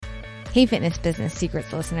Hey Fitness Business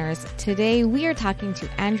Secrets listeners, today we are talking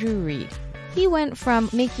to Andrew Reed. He went from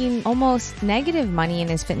making almost negative money in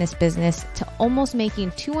his fitness business to almost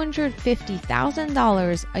making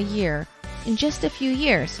 $250,000 a year in just a few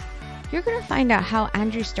years. You're going to find out how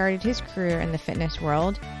Andrew started his career in the fitness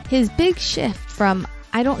world, his big shift from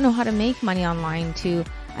I don't know how to make money online to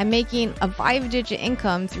I'm making a 5-digit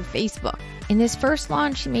income through Facebook. In his first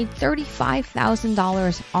launch, he made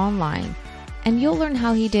 $35,000 online. And you'll learn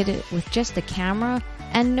how he did it with just a camera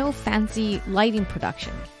and no fancy lighting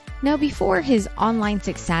production. Now, before his online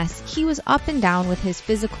success, he was up and down with his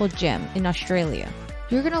physical gym in Australia.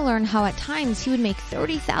 You're going to learn how at times he would make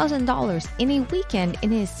 $30,000 in a weekend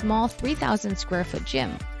in his small 3,000 square foot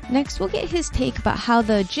gym. Next, we'll get his take about how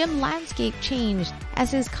the gym landscape changed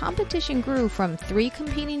as his competition grew from 3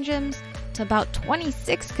 competing gyms to about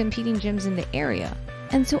 26 competing gyms in the area.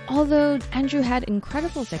 And so although Andrew had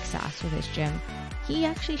incredible success with his gym, he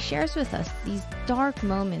actually shares with us these dark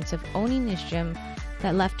moments of owning his gym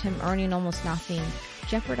that left him earning almost nothing,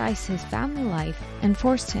 jeopardized his family life, and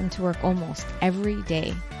forced him to work almost every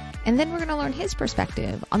day. And then we're going to learn his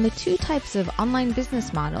perspective on the 2 types of online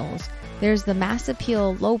business models. There's the mass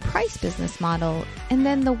appeal, low price business model, and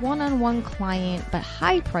then the one-on-one client but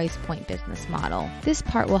high price point business model. This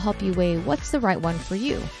part will help you weigh what's the right one for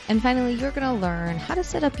you. And finally, you're going to learn how to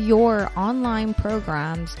set up your online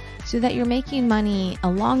programs so that you're making money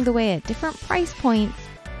along the way at different price points,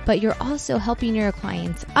 but you're also helping your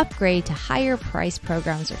clients upgrade to higher price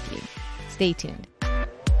programs with you. Stay tuned.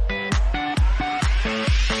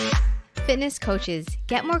 Fitness coaches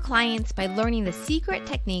get more clients by learning the secret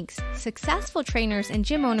techniques successful trainers and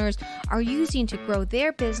gym owners are using to grow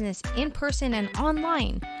their business in person and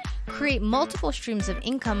online. Create multiple streams of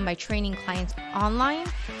income by training clients online,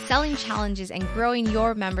 selling challenges, and growing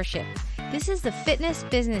your membership. This is the Fitness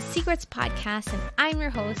Business Secrets Podcast, and I'm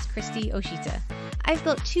your host, Christy Oshita. I've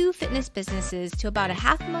built 2 fitness businesses to about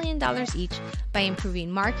 $500,000 each by improving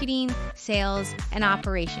marketing, sales, and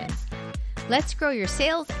operations. Let's grow your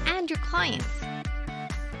sales and your clients.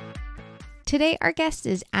 Today, our guest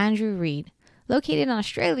is Andrew Reed. Located in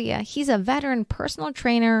Australia, he's a veteran personal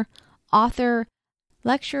trainer, author,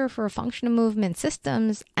 lecturer for functional movement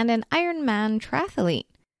systems, and an Ironman triathlete.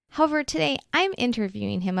 However, today I'm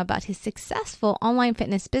interviewing him about his successful online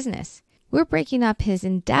fitness business. We're breaking up his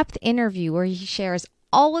in-depth interview where he shares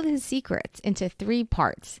all of his secrets into 3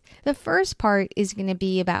 parts. The first part is going to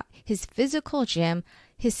be about his physical gym,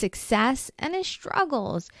 his success, and his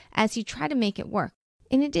struggles as he tried to make it work.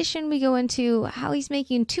 In addition, we go into how he's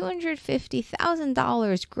making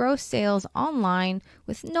 $250,000 gross sales online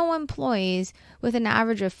with no employees, with an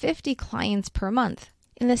average of 50 clients per month.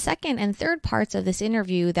 In the second and third parts of this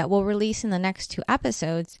interview that we'll release in the next 2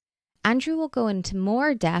 episodes, Andrew will go into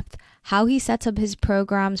more depth how he sets up his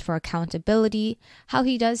programs for accountability, how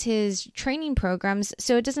he does his training programs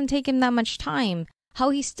so it doesn't take him that much time,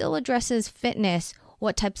 how he still addresses fitness,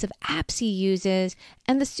 what types of apps he uses,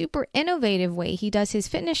 and the super innovative way he does his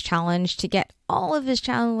fitness challenge to get all of his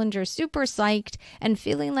challengers super psyched and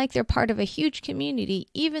feeling like they're part of a huge community,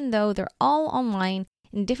 even though they're all online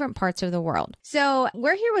in different parts of the world. So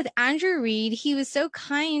we're here with Andrew Reed. He was so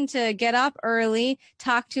kind to get up early,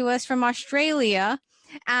 talk to us from Australia,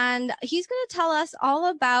 and he's going to tell us all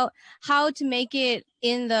about how to make it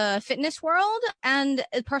in the fitness world and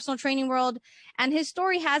personal training world. And his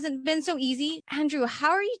story hasn't been so easy. Andrew, how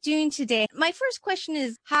are you doing today? My first question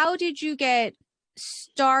is, how did you get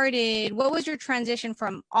started? What was your transition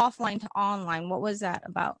from offline to online? What was that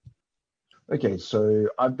about? Okay, so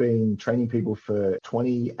I've been training people for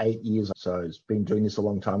 28 years. So I've been doing this a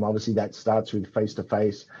long time. Obviously, that starts with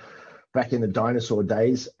face-to-face back in the dinosaur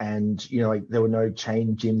days. And, there were no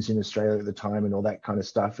chain gyms in Australia at the time and all that kind of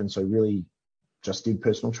stuff. And so really just did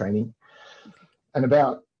personal training. And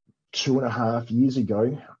about 2.5 years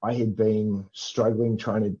ago, I had been struggling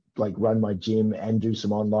trying to run my gym and do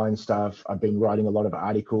some online stuff. I've been writing a lot of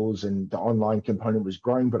articles and the online component was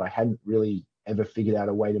growing, but I hadn't really ever figured out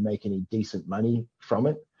a way to make any decent money from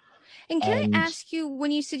it. And can I ask you,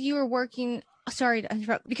 when you said you were working, sorry to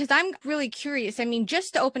interrupt, because I'm really curious. I mean,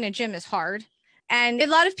 just to open a gym is hard. And a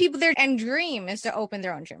lot of people their end dream is to open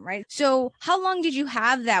their own gym, right? So how long did you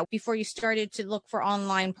have that before you started to look for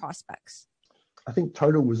online prospects? I think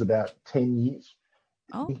total was about 10 years.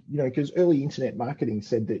 Oh. Because early internet marketing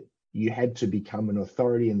said that you had to become an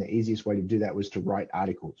authority, and the easiest way to do that was to write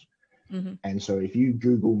articles. Mm-hmm. And so if you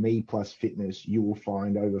Google me plus fitness, you will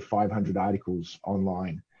find over 500 articles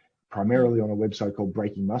online, primarily on a website called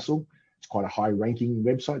Breaking Muscle. It's quite a high ranking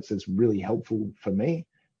website, so it's really helpful for me.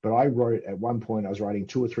 But I wrote at one point, I was writing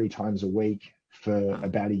 2 or 3 times a week for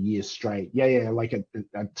about a year straight. Yeah, like a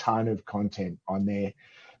ton of content on there.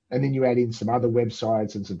 And then you add in some other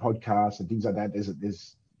websites and some podcasts and things like that.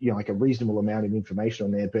 There's like a reasonable amount of information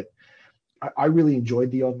on there. But I really enjoyed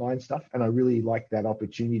the online stuff, and I really like that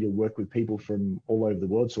opportunity to work with people from all over the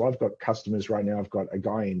world. So I've got customers right now. I've got a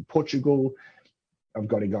guy in Portugal. I've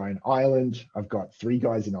got a guy in Ireland. I've got 3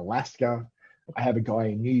 guys in Alaska. I have a guy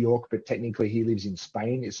in New York, but technically he lives in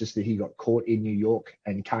Spain. It's just that he got caught in New York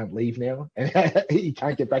and can't leave now, and he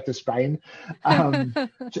can't get back to Spain. And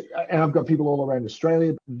I've got people all around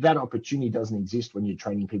Australia. That opportunity doesn't exist when you're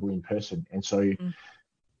training people in person. And so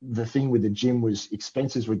the thing with the gym was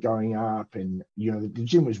expenses were going up, and the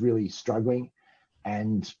gym was really struggling.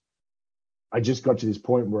 And I just got to this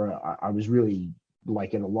point where I was really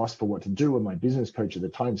like at a loss for what to do. And my business coach at the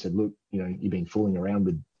time said, look, you've been fooling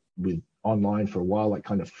around with online for a while, like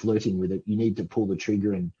kind of flirting with it. You need to pull the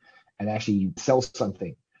trigger and actually sell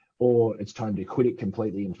something, or it's time to quit it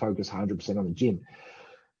completely and focus 100% on the gym.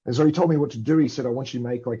 And so he told me what to do. He said, I want you to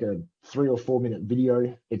make like a 3 or 4 minute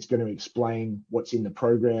video. It's going to explain what's in the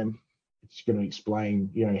program. It's going to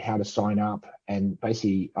explain, how to sign up. And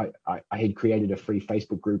basically I had created a free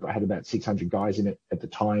Facebook group. I had about 600 guys in it at the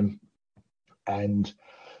time. And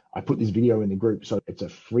I put this video in the group. So it's a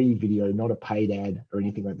free video, not a paid ad or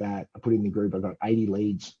anything like that. I put it in the group. I got 80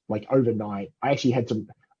 leads like overnight. I actually had to,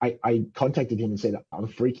 I contacted him and said, I'm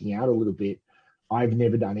freaking out a little bit. I've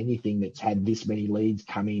never done anything that's had this many leads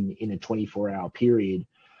come in a 24-hour period.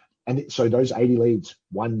 And so those 80 leads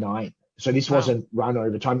one night. So this wasn't run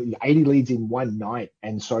over time, 80 leads in one night.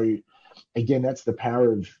 And so again, that's the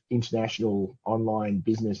power of international online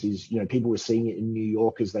business is, people were seeing it in New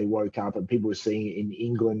York as they woke up, and people were seeing it in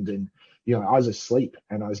England. And, I was asleep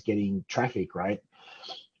and I was getting traffic, right?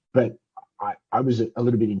 But I was a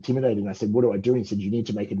little bit intimidated, and I said, what do I do? And he said, you need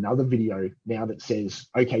to make another video now that says,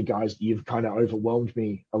 okay, guys, you've kind of overwhelmed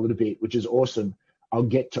me a little bit, which is awesome. I'll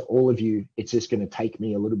get to all of you. It's just going to take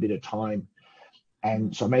me a little bit of time.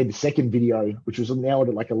 And so I made the second video, which was now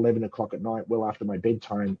at like 11 o'clock at night, well after my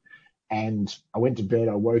bedtime. And I went to bed,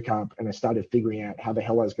 I woke up, and I started figuring out how the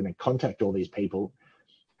hell I was going to contact all these people.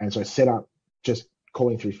 And so I set up just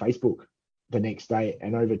calling through Facebook the next day.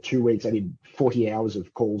 And over 2 weeks, I did 40 hours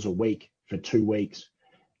of calls a week for 2 weeks.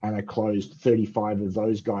 And I closed 35 of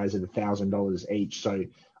those guys at $1,000 each. So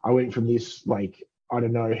I went from this, like, I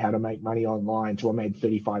don't know how to make money online to I made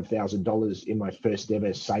 $35,000 in my first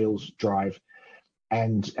ever sales drive.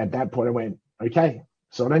 And at that point I went, okay,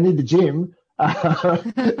 so I don't need the gym. And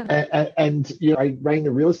I rang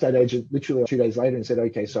the real estate agent literally 2 days later and said,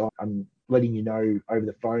 okay, so I'm letting you know over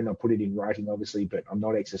the phone. I'll put it in writing, obviously, but I'm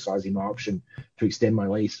not exercising my option to extend my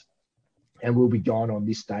lease. And we'll be gone on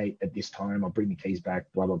this date at this time. I'll bring the keys back,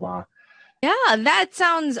 blah, blah, blah. Yeah, that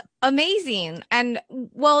sounds amazing. And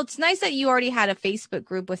well, it's nice that you already had a Facebook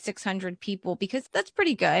group with 600 people, because that's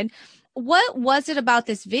pretty good. What was it about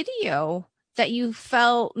this video that you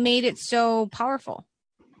felt made it so powerful?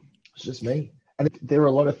 It's just me. And there are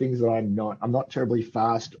a lot of things that I'm not terribly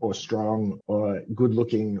fast or strong or good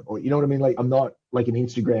looking, or, you know what I mean? Like, I'm not like an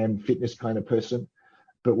Instagram fitness kind of person,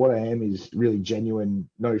 but what I am is really genuine,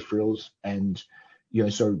 no frills. And,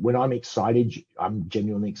 so when I'm excited, I'm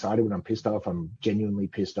genuinely excited. When I'm pissed off, I'm genuinely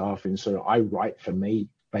pissed off. And so I write for me,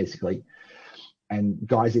 basically. And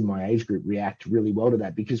guys in my age group react really well to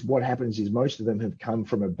that, because what happens is most of them have come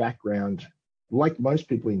from a background, like most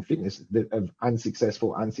people in fitness, that of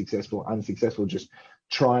unsuccessful, just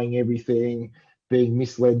trying everything, being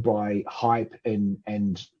misled by hype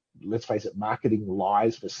and let's face it, marketing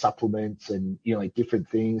lies for supplements and, like different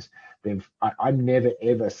things. I'm never,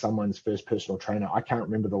 ever someone's first personal trainer. I can't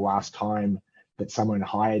remember the last time that someone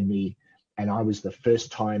hired me and I was the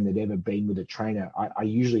first time they'd ever been with a trainer. I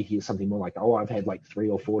usually hear something more like, oh, I've had like 3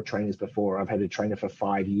 or 4 trainers before. I've had a trainer for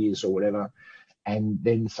 5 years or whatever. And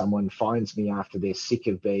then someone finds me after they're sick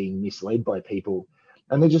of being misled by people,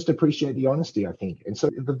 and they just appreciate the honesty, I think. And so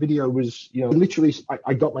the video was, literally,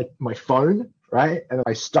 I got my phone, right? And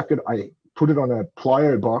I put it on a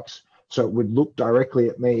plyo box so it would look directly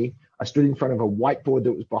at me. I stood in front of a whiteboard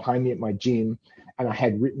that was behind me at my gym, and I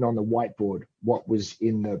had written on the whiteboard what was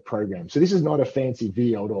in the program. So this is not a fancy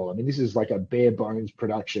video at all. I mean, this is like a bare bones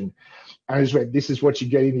production. And I just went, this is what you're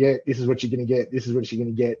going to get. This is what you're going to get. This is what you're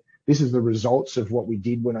going to get. This is the results of what we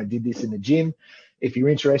did when I did this in the gym. If you're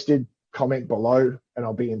interested, comment below and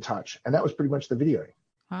I'll be in touch. And that was pretty much the video.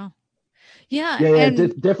 Wow. Yeah.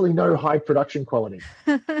 Definitely no high production quality.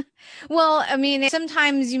 Well, I mean,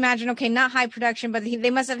 sometimes you imagine, okay, not high production, but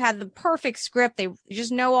they must have had the perfect script. They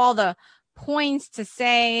just know all the points to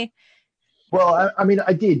say. Well, I mean,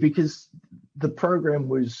 I did, because the program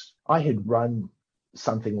was, I had run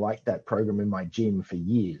something like that program in my gym for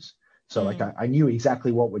years. So like Mm. I knew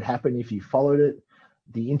exactly what would happen if you followed it.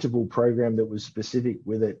 The interval program that was specific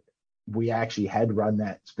with it, we actually had run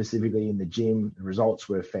that specifically in the gym. The results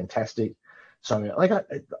were fantastic. So like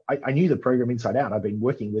I knew the program inside out. I've been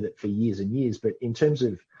working with it for years and years. But in terms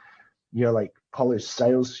of, like polished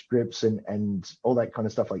sales scripts and all that kind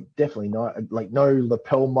of stuff, like definitely not, like no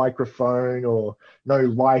lapel microphone or no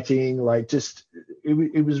lighting, like just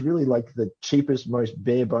it was really like the cheapest, most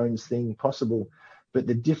bare bones thing possible. But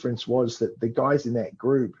the difference was that the guys in that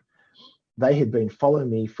group, they had been following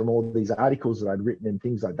me from all these articles that I'd written and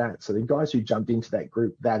things like that. So the guys who jumped into that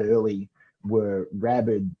group that early were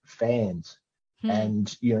rabid fans. Hmm.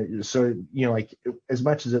 And, so, like as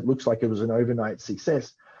much as it looks like it was an overnight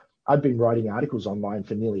success, I'd been writing articles online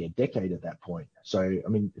for nearly a decade at that point. So, I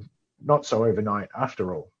mean, not so overnight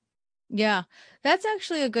after all. Yeah, that's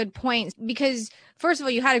actually a good point because first of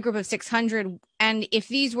all, you had a group of 600, and if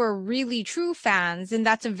these were really true fans, then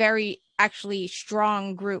that's a very actually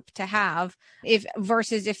strong group to have if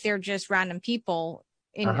versus if they're just random people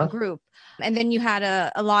in a Uh-huh. group. And then you had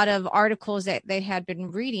a lot of articles that they had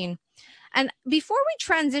been reading. And before we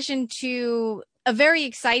transition to a very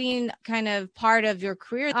exciting kind of part of your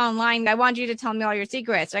career online, I want you to tell me all your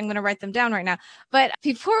secrets. I'm going to write them down right now. But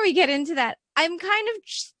before we get into that, I'm kind of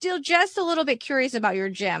still just a little bit curious about your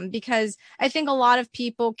gym because I think a lot of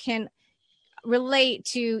people can relate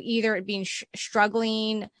to either it being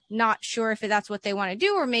struggling, not sure if that's what they want to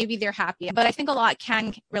do, or maybe they're happy. But I think a lot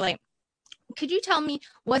can relate. Could you tell me,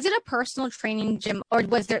 was it a personal training gym or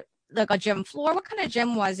was there like a gym floor? What kind of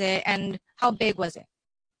gym was it and how big was it?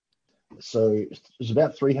 So it was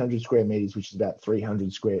about 300 square meters, which is about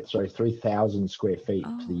 3,000 square feet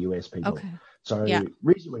to the Oh, US people. okay. Yeah. So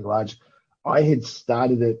reasonably large. I had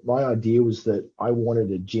started it. My idea was that I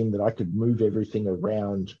wanted a gym that I could move everything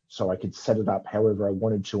around so I could set it up however I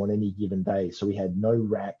wanted to on any given day. So we had no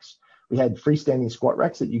racks. We had freestanding squat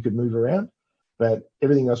racks that you could move around, but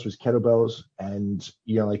everything else was kettlebells and,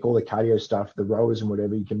 like all the cardio stuff, the rowers and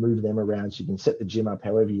whatever, you can move them around so you can set the gym up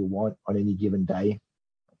however you want on any given day.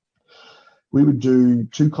 We would do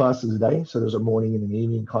 2 classes a day. So there was a morning and an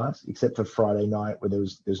evening class, except for Friday night where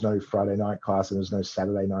there's no Friday night class and there's no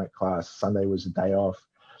Saturday night class. Sunday was a day off.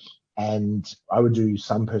 And I would do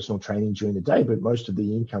some personal training during the day, but most of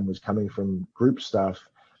the income was coming from group stuff.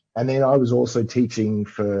 And then I was also teaching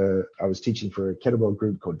for a kettlebell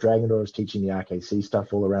group called Dragonor. I was teaching the RKC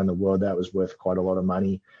stuff all around the world. That was worth quite a lot of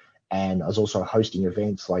money. And I was also hosting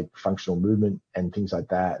events like functional movement and things like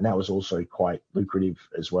that. And that was also quite lucrative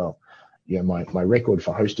as well. My record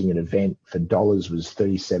for hosting an event for dollars was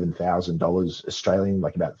 $37,000 Australian,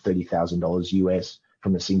 like about $30,000 US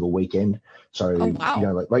from a single weekend. So, Oh,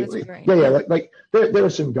 wow. That's great. yeah, like there are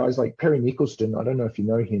some guys like Perry Nicholson. I don't know if you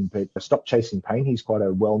know him, but Stop Chasing Pain. He's quite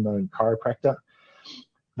a well-known chiropractor.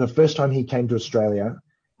 The first time he came to Australia,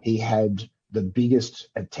 he had the biggest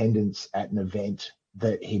attendance at an event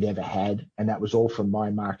that he'd ever had. And that was all from my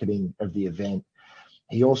marketing of the event.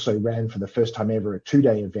 He also ran for the first time ever a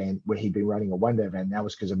 2-day event where he'd been running a 1-day event. And that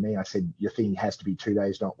was because of me. I said, your thing has to be 2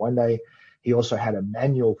 days, not 1 day. He also had a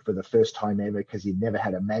manual for the first time ever because he'd never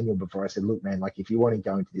had a manual before. I said, look, man, like if you want to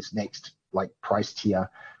go into this next like price tier,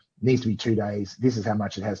 it needs to be 2 days. This is how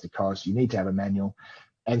much it has to cost. You need to have a manual.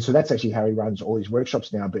 And so that's actually how he runs all his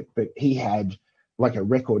workshops now. But he had like a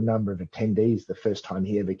record number of attendees the first time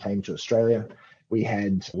he ever came to Australia. We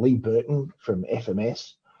had Lee Burton from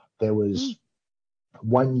FMS. There was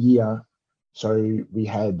 1 year. So we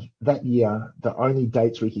had that year, the only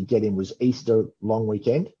dates we could get in was Easter long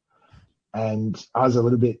weekend. And I was a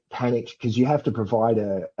little bit panicked because you have to provide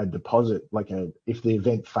a deposit, if the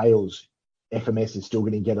event fails, FMS is still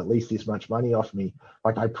going to get at least this much money off me.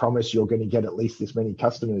 Like I promise you're going to get at least this many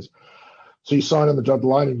customers. So you sign on the dotted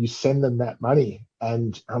line and you send them that money.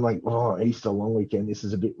 And I'm like, oh, Easter long weekend, this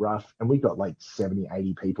is a bit rough. And we got like 70,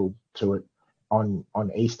 80 people to it on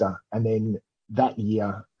Easter. And then that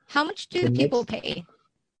year, How much do the people pay?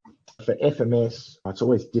 for FMS, it's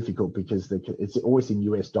always difficult because it's always in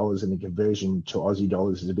US dollars and the conversion to Aussie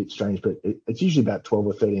dollars is a bit strange, but it's usually about 12 or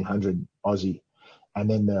 1300 Aussie. And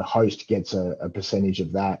then the host gets a percentage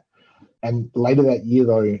of that. And later that year,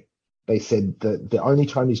 though, they said that the only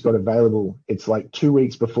time he's got available, it's like 2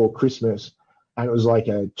 weeks before Christmas. And it was like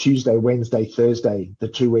a Tuesday, Wednesday, Thursday, the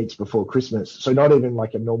 2 weeks before Christmas. So not even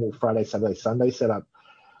like a normal Friday, Saturday, Sunday setup.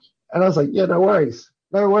 And I was like, yeah, no worries,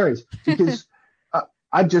 because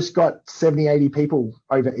I just got 70, 80 people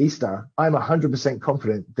over Easter. I'm 100%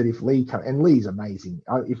 confident that if Lee comes, and Lee's amazing.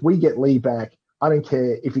 If we get Lee back, I don't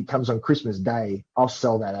care if it comes on Christmas Day, I'll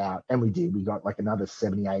sell that out. And we did. We got like another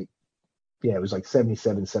 78 yeah, it was like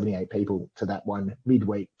 77, 78 people to that one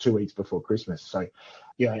midweek, 2 weeks before Christmas. So,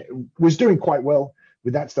 yeah, it was doing quite well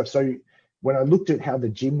with that stuff. So when I looked at how the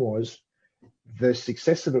gym was, the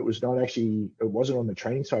success of it was not actually, it wasn't on the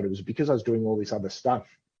training side. It was because I was doing all this other stuff.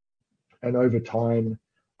 And over time,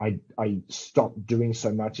 I stopped doing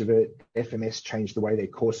so much of it. FMS changed the way their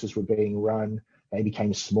courses were being run. They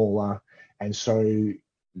became smaller. And so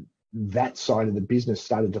that side of the business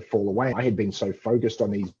started to fall away. I had been so focused on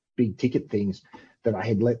these big ticket things that I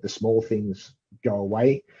had let the small things go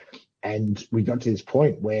away. And we got to this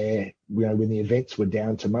point where, when the events were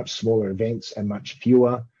down to much smaller events and much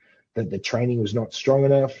fewer, that the training was not strong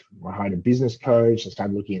enough. I hired a business coach. I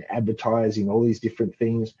started looking at advertising, all these different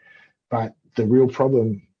things. But the real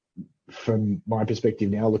problem from my perspective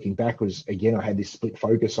now, looking back, was, again, I had this split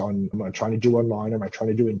focus on, am I trying to do online? Am I trying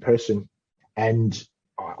to do in person? And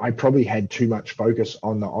I probably had too much focus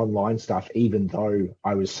on the online stuff, even though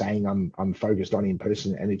I was saying I'm focused on in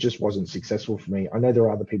person, and it just wasn't successful for me. I know there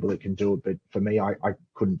are other people that can do it, but for me, I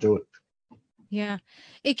couldn't do it. Yeah,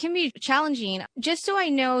 it can be challenging. Just so I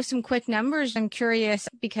know some quick numbers, I'm curious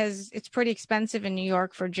because it's pretty expensive in New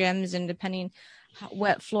York for gyms, and depending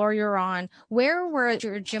what floor you're on. Where was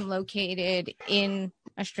your gym located in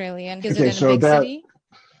Australia? Is it in a big city?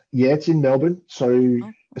 Yeah, it's in Melbourne. So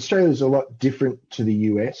Australia is a lot different to the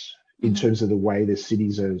US in terms of the way the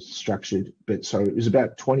cities are structured. But so it was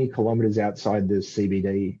about 20 kilometers outside the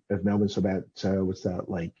CBD of Melbourne. So about, what's that,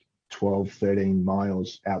 like 12, 13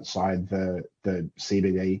 miles outside the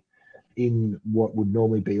CBD, in what would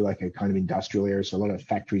normally be like a kind of industrial area. So a lot of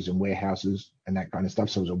factories and warehouses and that kind of stuff.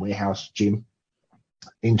 So it was a warehouse gym.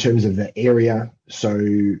 In terms of the area, so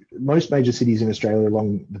most major cities in Australia are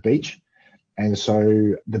along the beach. And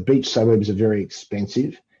so the beach suburbs are very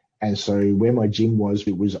expensive. And so where my gym was,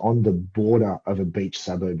 it was on the border of a beach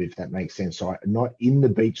suburb, if that makes sense. So not in the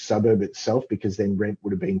beach suburb itself, because then rent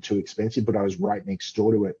would have been too expensive, but I was right next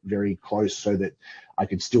door to it, very close, so that I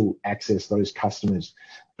could still access those customers.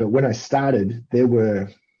 But when I started, there were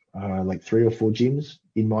like 3 or 4 gyms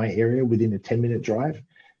in my area within a 10-minute drive.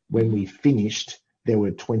 When we finished, there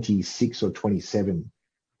were 26 or 27.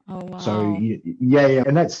 Oh, wow. So yeah.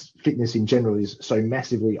 And that's, fitness in general is so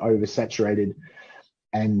massively oversaturated.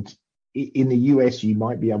 And in the US, you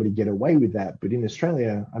might be able to get away with that. But in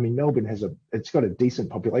Australia, I mean, Melbourne it's got a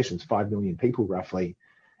decent population. It's 5 million people roughly.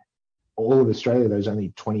 All of Australia, there's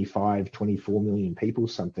only 25, 24 million people,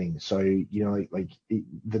 something. So, the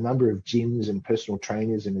number of gyms and personal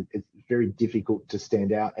trainers, and it's very difficult to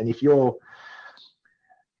stand out. And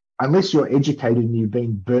unless you're educated and you've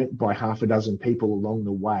been burnt by half a dozen people along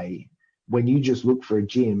the way, when you just look for a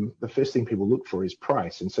gym, the first thing people look for is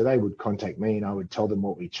price. And so they would contact me and I would tell them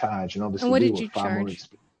what we charge. And obviously, what did you charge?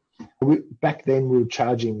 Back then, we were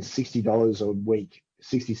charging $60 a week,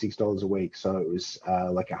 $66 a week. So it was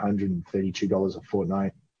like $132 a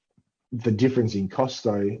fortnight. The difference in cost,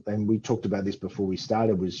 though, and we talked about this before we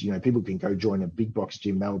started, was, people can go join a big box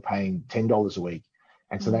gym. They were paying $10 a week.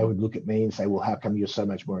 And so they would look at me and say, well, how come you're so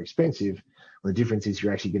much more expensive? Well, the difference is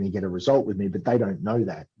you're actually going to get a result with me, but they don't know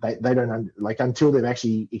that. They don't, until they've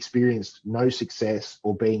actually experienced no success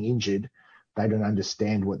or being injured, they don't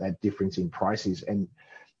understand what that difference in price is. And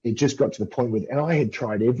it just got to the point and I had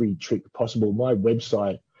tried every trick possible. My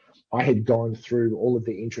website, I had gone through all of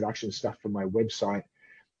the introduction stuff from my website,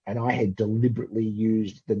 and I had deliberately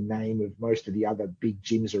used the name of most of the other big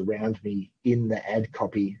gyms around me in the ad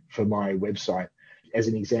copy for my website. As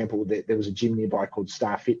an example, there was a gym nearby called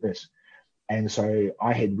Star Fitness. And so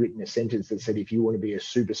I had written a sentence that said, if you want to be a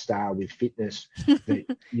superstar with fitness,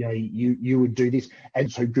 that you would do this. And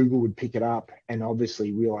so Google would pick it up and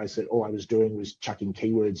obviously realize that all I was doing was chucking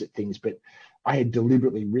keywords at things. But I had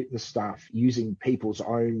deliberately written stuff using people's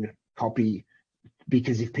own copy,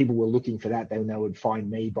 because if people were looking for that, then they would find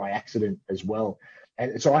me by accident as well.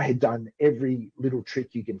 And so I had done every little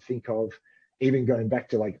trick you can think of, even going back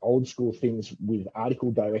to like old school things with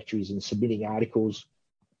article directories and submitting articles,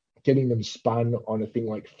 getting them spun on a thing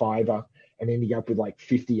like Fiverr, and ending up with like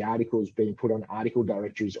 50 articles being put on article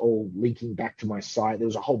directories, all linking back to my site. There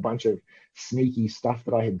was a whole bunch of sneaky stuff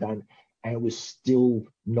that I had done, and it was still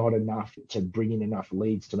not enough to bring in enough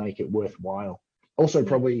leads to make it worthwhile. Also,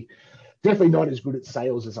 definitely not as good at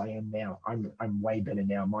sales as I am now. I'm way better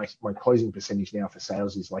now. My closing percentage now for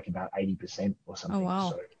sales is like about 80% or something. Oh, wow.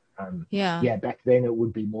 So yeah, back then it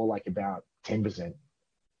would be more like about 10%.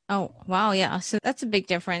 Oh, wow. Yeah. So that's a big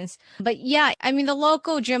difference. But yeah, I mean, the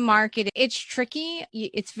local gym market, it's tricky.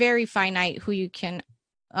 It's very finite who you can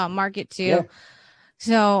market to. Yeah.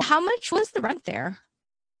 So how much was the rent there?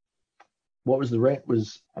 What was the rent?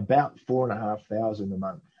 Was about $4,500 a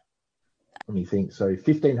month. Let me think. So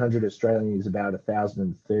 1,500 Australian is about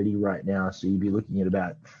 1,030 right now. So you'd be looking at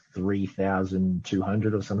about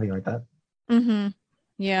 3,200 or something like that. Mm-hmm.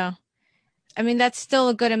 Yeah. I mean, that's still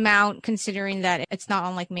a good amount considering that it's not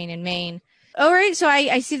on like Maine and Maine. All right. So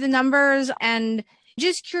I see the numbers and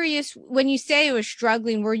just curious, when you say it was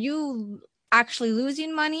struggling, were you actually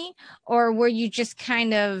losing money or were you just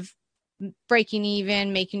kind of breaking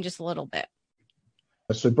even, making just a little bit?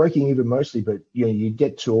 So breaking even mostly, but you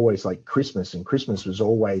get to always like Christmas, and Christmas was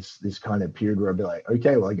always this kind of period where I'd be like,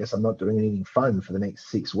 okay, well, I guess I'm not doing anything fun for the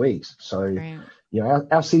next 6 weeks. So, Right.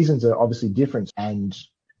 Our seasons are obviously different, and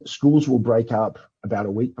schools will break up about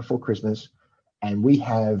a week before Christmas, and we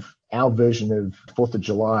have our version of 4th of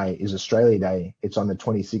July is Australia Day. It's on the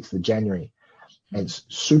 26th of January. It's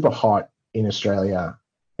super hot in Australia.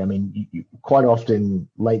 I mean, quite often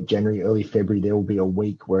late January, early February, there will be a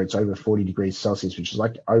week where it's over 40 degrees Celsius, which is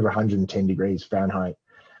like over 110 degrees Fahrenheit.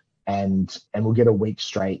 And we'll get a week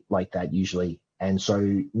straight like that usually. And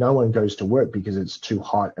so no one goes to work because it's too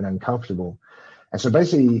hot and uncomfortable. And so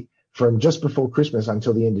basically from just before Christmas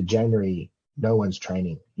until the end of January, no one's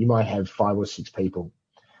training. You might have 5 or 6 people.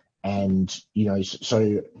 And,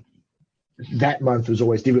 so that month was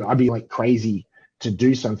always different. I'd be like crazy to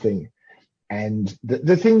do something. And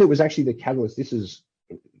the thing that was actually the catalyst, this is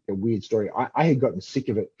a weird story. I had gotten sick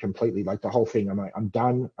of it completely, like the whole thing. I'm like, I'm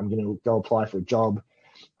done. I'm going to go apply for a job.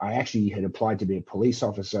 I actually had applied to be a police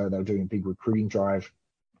officer. They were doing a big recruiting drive.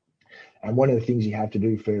 And one of the things you have to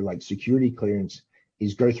do for like security clearance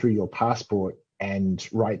is go through your passport and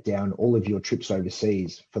write down all of your trips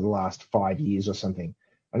overseas for the last 5 years or something.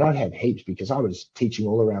 And I'd had heaps because I was teaching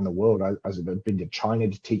all around the world. I've been to China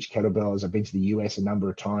to teach kettlebells. I've been to the US a number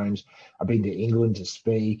of times. I've been to England to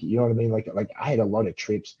speak. You know what I mean? Like I had a lot of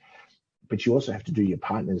trips, but you also have to do your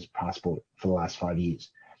partner's passport for the last 5 years.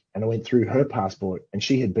 And I went through her passport, and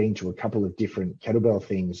she had been to a couple of different kettlebell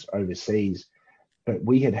things overseas, but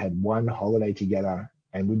we had had one holiday together,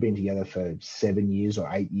 and we'd been together for 7 years or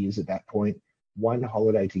 8 years at that point. One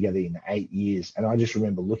holiday together in 8 years. And I just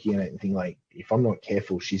remember looking at it and thinking, like, if I'm not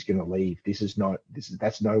careful, she's going to leave.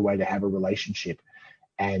 That's no way to have a relationship.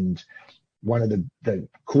 And one of the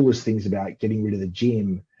coolest things about getting rid of the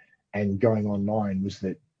gym and going online was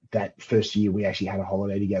that first year we actually had a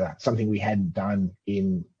holiday together, something we hadn't done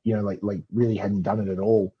in, like really hadn't done it at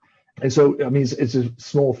all. And so, I mean, it's a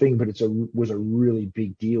small thing, but was a really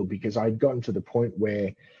big deal because I'd gotten to the point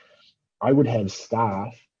where I would have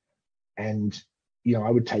staff and,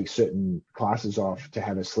 I would take certain classes off to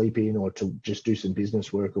have a sleep in or to just do some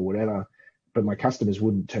business work or whatever. But my customers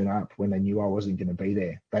wouldn't turn up when they knew I wasn't going to be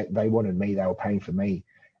there. They wanted me. They were paying for me.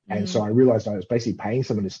 And so I realized I was basically paying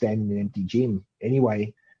someone to stand in an empty gym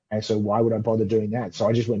anyway. And so why would I bother doing that? So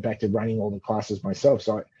I just went back to running all the classes myself.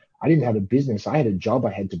 So I didn't have a business. I had a job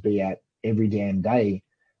I had to be at every damn day.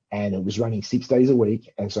 And it was running 6 days a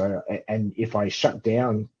week. And if I shut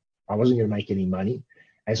down, I wasn't going to make any money.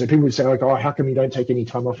 And so people would say, like, oh, how come you don't take any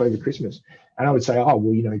time off over Christmas? And I would say, oh,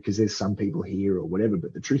 well, because there's some people here or whatever.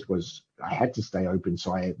 But the truth was I had to stay open.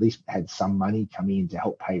 So I at least had some money coming in to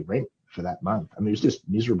help pay rent for that month. I mean, it was just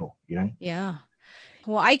miserable, Yeah.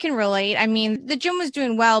 Well, I can relate. I mean, the gym was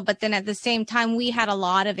doing well, but then at the same time, we had a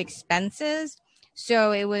lot of expenses.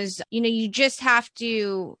 So it was, you just have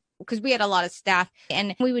to, because we had a lot of staff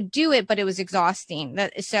and we would do it, but it was exhausting.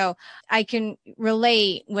 So I can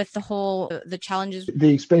relate with the challenges.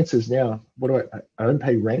 The expenses now, what do I don't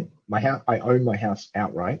pay rent. My house, I own my house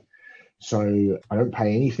outright. So I don't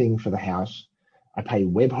pay anything for the house. I pay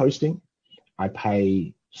web hosting. I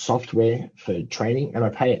pay software for training, and I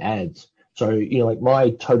pay ads. So, like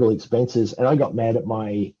my total expenses, and I got mad at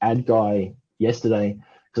my ad guy yesterday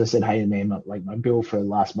because I said, hey, man, my bill for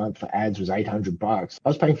last month for ads was $800. I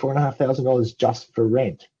was paying $4,500 just for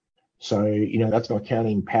rent. So, that's not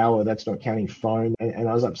counting power, that's not counting phone. And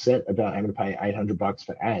I was upset about having to pay $800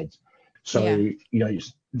 for ads. So,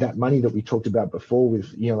 that money that we talked about before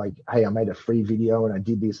with, like, hey, I made a free video and I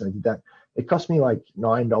did this and I did that. It cost me like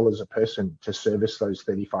 $9 a person to service those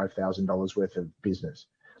 $35,000 worth of business.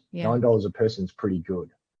 Yeah. $9 a person is pretty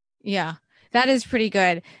good. Yeah, that is pretty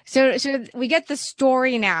good. So we get the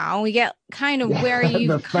story now. We get kind of where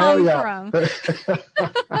you've come from.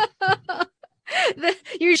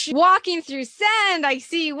 You're walking through sand. I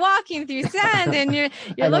see you walking through sand, and you're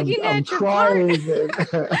looking at your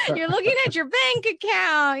you're looking at your bank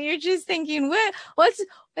account. You're just thinking,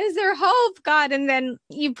 is there hope, God? And then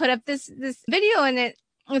you put up this video, and it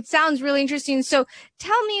sounds really interesting. So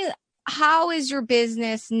tell me, how is your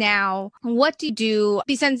business now? What do you do?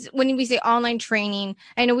 Besides, when we say online training,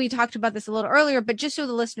 I know we talked about this a little earlier, but just so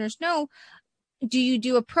the listeners know, do you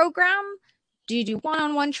do a program? Do you do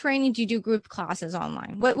one-on-one training? Do you do group classes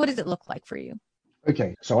online? What does it look like for you?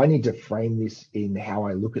 Okay, so I need to frame this in how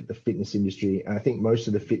I look at the fitness industry. And I think most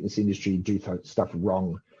of the fitness industry do stuff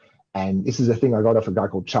wrong. And this is a thing I got off a guy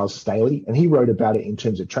called Charles Staley, and he wrote about it in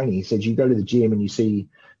terms of training. He said, you go to the gym and you see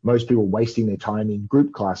most people wasting their time in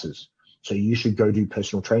group classes. So you should go do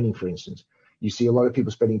personal training, for instance. You see a lot of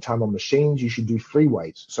people spending time on machines. You should do free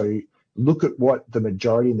weights. So look at what the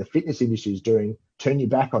majority in the fitness industry is doing, turn your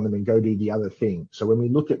back on them and go do the other thing. So when we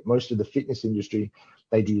look at most of the fitness industry,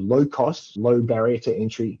 they do low cost, low barrier to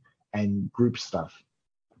entry and group stuff.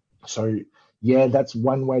 So yeah, that's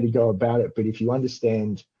one way to go about it. But if you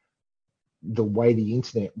understand the way the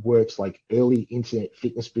internet works, like early internet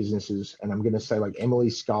fitness businesses, and I'm going to say like Emily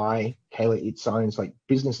Sky, Kayla Itzones, like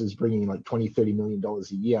businesses bringing in like $20-30 million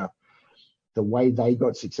a year, the way they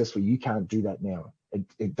got successful, you can't do that now.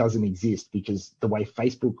 It doesn't exist because the way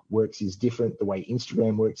Facebook works is different. The way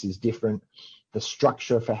Instagram works is different. The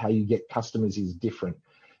structure for how you get customers is different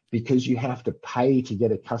because you have to pay to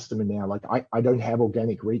get a customer now. Like I don't have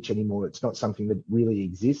organic reach anymore. It's not something that really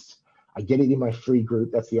exists. I get it in my free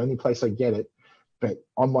group. That's the only place I get it. But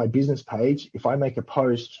on my business page, if I make a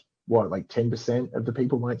post, like 10% of the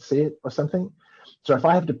people might see it or something. So if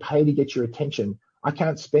I have to pay to get your attention, I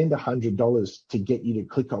can't spend $100 to get you to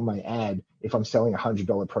click on my ad if I'm selling a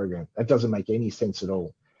 $100 program. That doesn't make any sense at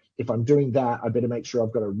all. If I'm doing that, I better make sure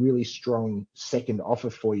I've got a really strong second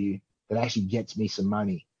offer for you that actually gets me some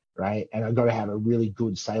money, right? And I've got to have a really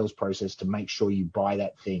good sales process to make sure you buy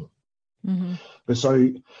that thing. Mm-hmm. But so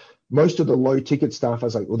most of the low ticket stuff, I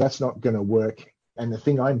was like, well, that's not going to work. And the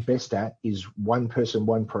thing I'm best at is one person,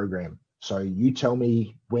 one program. So you tell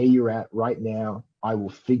me where you're at right now. I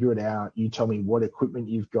will figure it out. You tell me what equipment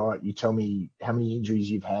you've got. You tell me how many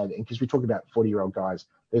injuries you've had. And because we talk about 40-year-old guys,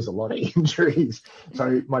 there's a lot of injuries.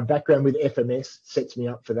 So my background with FMS sets me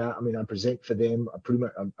up for that. I mean, I present for them.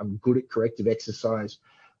 I'm good at corrective exercise.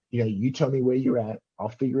 You tell me where you're at. I'll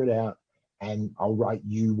figure it out and I'll write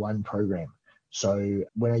you one program. So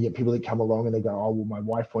when I get people that come along and they go, oh, well, my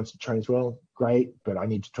wife wants to train as well. Great, but I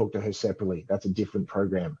need to talk to her separately. That's a different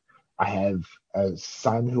program. I have a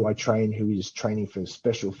son who I train who is training for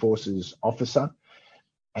Special Forces officer.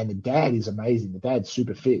 And the dad is amazing. The dad's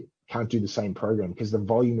super fit, can't do the same program because the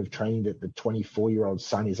volume of training that the 24-year-old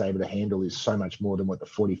son is able to handle is so much more than what the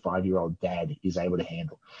 45-year-old dad is able to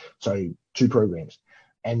handle. So 2 programs.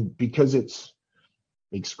 And because it's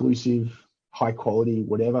exclusive, high quality,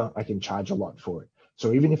 whatever, I can charge a lot for it.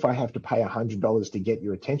 So even if I have to pay $100 to get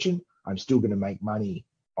your attention, I'm still going to make money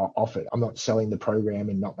off it. I'm not selling the program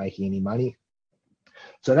and not making any money.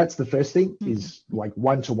 So that's the first thing is like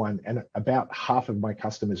one-to-one. And about half of my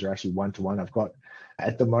customers are actually one-to-one. I've got,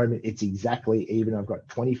 at the moment, it's exactly even. I've got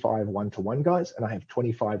 25 one-to-one guys and I have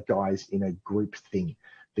 25 guys in a group thing.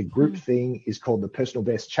 The group thing is called the Personal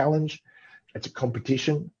Best Challenge. It's a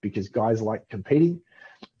competition because guys like competing.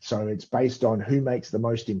 So it's based on who makes the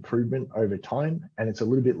most improvement over time. And it's a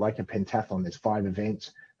little bit like a pentathlon. There's 5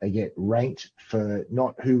 events. They get ranked for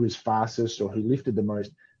not who was fastest or who lifted the most,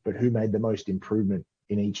 but who made the most improvement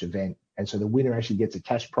in each event. And so the winner actually gets a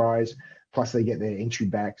cash prize, plus they get their entry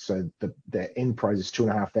back. So the end prize is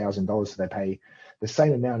 $2,500. So they pay the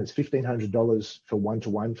same amount. It's $1,500 for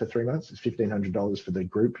one-to-one for 3 months. It's $1,500 for the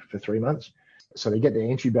group for 3 months. So they get their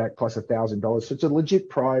entry back plus $1,000. So it's a legit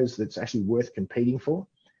prize that's actually worth competing for.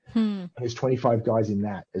 And there's 25 guys in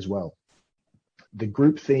that as well. The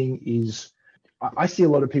group thing is, I see a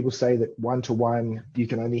lot of people say that one-to-one, you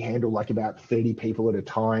can only handle like about 30 people at a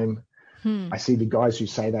time. I see the guys who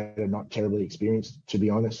say that are not terribly experienced, to be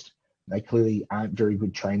honest. They clearly aren't very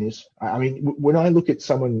good trainers. I mean, when I look at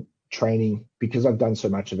someone training, because I've done so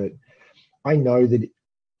much of it, I know that,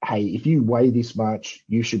 hey, if you weigh this much,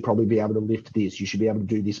 you should probably be able to lift this. You should be able to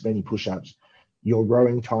do this many push-ups. Your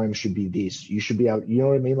rowing time should be this. You should be able, you know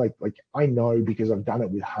what I mean? Like I know because I've done it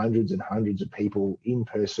with hundreds and hundreds of people in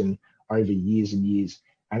person over years and years.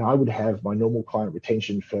 And I would have my normal client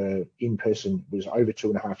retention for in person was over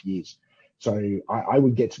 2.5 years. So I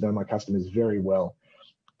would get to know my customers very well.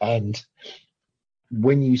 And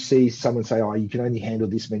when you see someone say, oh, you can only handle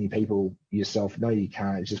this many people yourself, no, you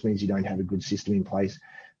can't. It just means you don't have a good system in place.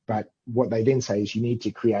 But what they then say is you need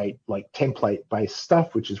to create like template-based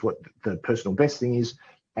stuff, which is what the personal best thing is,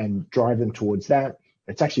 and drive them towards that.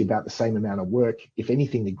 It's actually about the same amount of work. If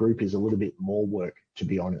anything, the group is a little bit more work, to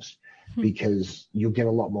be honest, because you'll get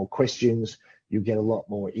a lot more questions, you'll get a lot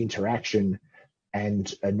more interaction,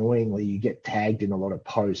 and annoyingly, you get tagged in a lot of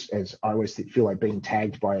posts. As I always feel like being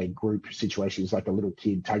tagged by a group situation is like a little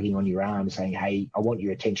kid tugging on your arm saying, hey, I want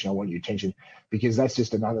your attention, because that's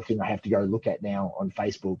just another thing I have to go look at now on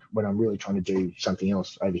Facebook when I'm really trying to do something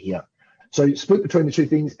else over here. So split between the two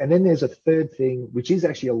things. And then there's a third thing, which is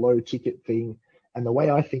actually a low ticket thing. And the way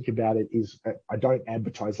I think about it is I don't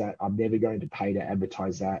advertise that. I'm never going to pay to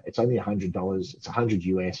advertise that. It's only $100. It's $100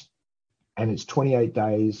 US. And it's 28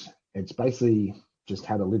 days. It's basically just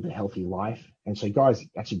how to live a healthy life. And so guys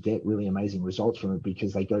actually get really amazing results from it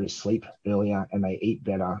because they go to sleep earlier and they eat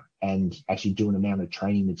better and actually do an amount of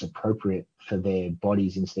training that's appropriate for their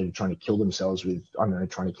bodies instead of trying to kill themselves with, I don't know,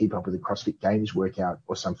 trying to keep up with a CrossFit Games workout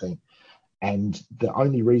or something. And the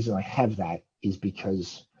only reason I have that is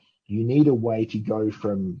because you need a way to go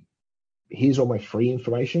from here's all my free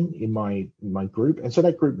information in my group. And so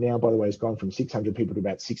that group now, by the way, has gone from 600 people to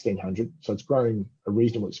about 1,600. So it's grown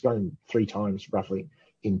it's grown 3 times roughly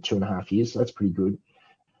in 2.5 years. So that's pretty good.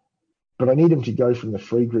 But I need them to go from the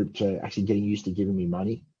free group to actually getting used to giving me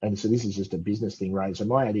money. And so this is just a business thing, right? So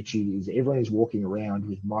my attitude is everyone is walking around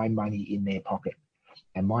with my money in their pocket.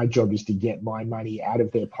 And my job is to get my money out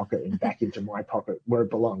of their pocket and back into my pocket where it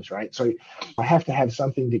belongs, right? So I have to have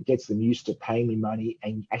something that gets them used to paying me money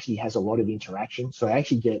and actually has a lot of interaction. So I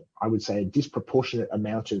actually get, I would say, a disproportionate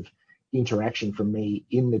amount of interaction from me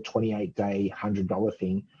in the 28-day $100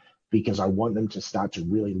 thing because I want them to start to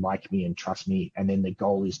really like me and trust me. And then the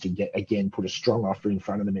goal is to put a strong offer in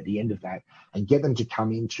front of them at the end of that and get them to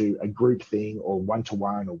come into a group thing or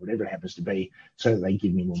one-to-one or whatever it happens to be so that they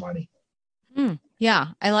give me more money. Yeah,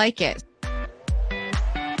 I like it.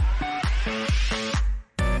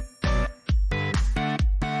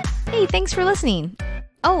 Hey, thanks for listening.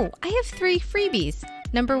 Oh, I have 3 freebies.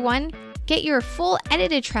 Number 1, get your full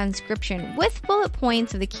edited transcription with bullet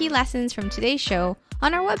points of the key lessons from today's show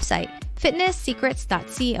on our website,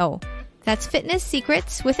 fitnesssecrets.co. That's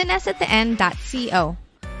fitnesssecrets with an S at the end.co.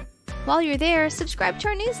 While you're there, subscribe to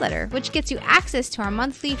our newsletter, which gets you access to our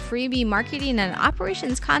monthly freebie marketing and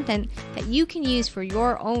operations content that you can use for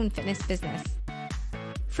your own fitness business.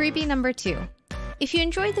 Freebie number 2. If you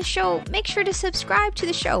enjoyed the show, make sure to subscribe to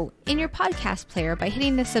the show in your podcast player by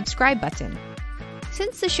hitting the subscribe button.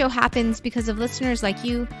 Since the show happens because of listeners like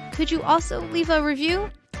you, could you also leave a review?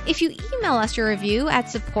 If you email us your review at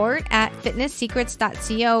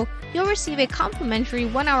support@fitnesssecrets.co, you'll receive a complimentary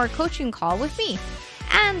 1-hour coaching call with me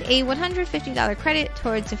and a $150 credit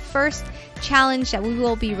towards the first challenge that we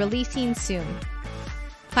will be releasing soon.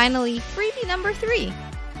 Finally, freebie number 3.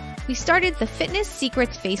 We started the Fitness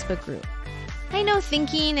Secrets Facebook group. I know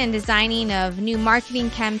thinking and designing of new marketing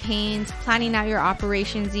campaigns, planning out your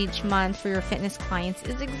operations each month for your fitness clients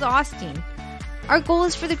is exhausting. Our goal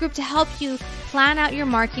is for the group to help you plan out your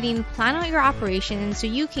marketing, plan out your operations so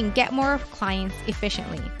you can get more clients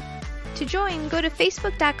efficiently. To join, go to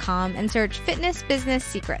facebook.com and search Fitness Business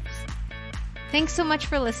Secrets. Thanks so much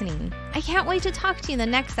for listening. I can't wait to talk to you in the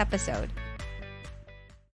next episode.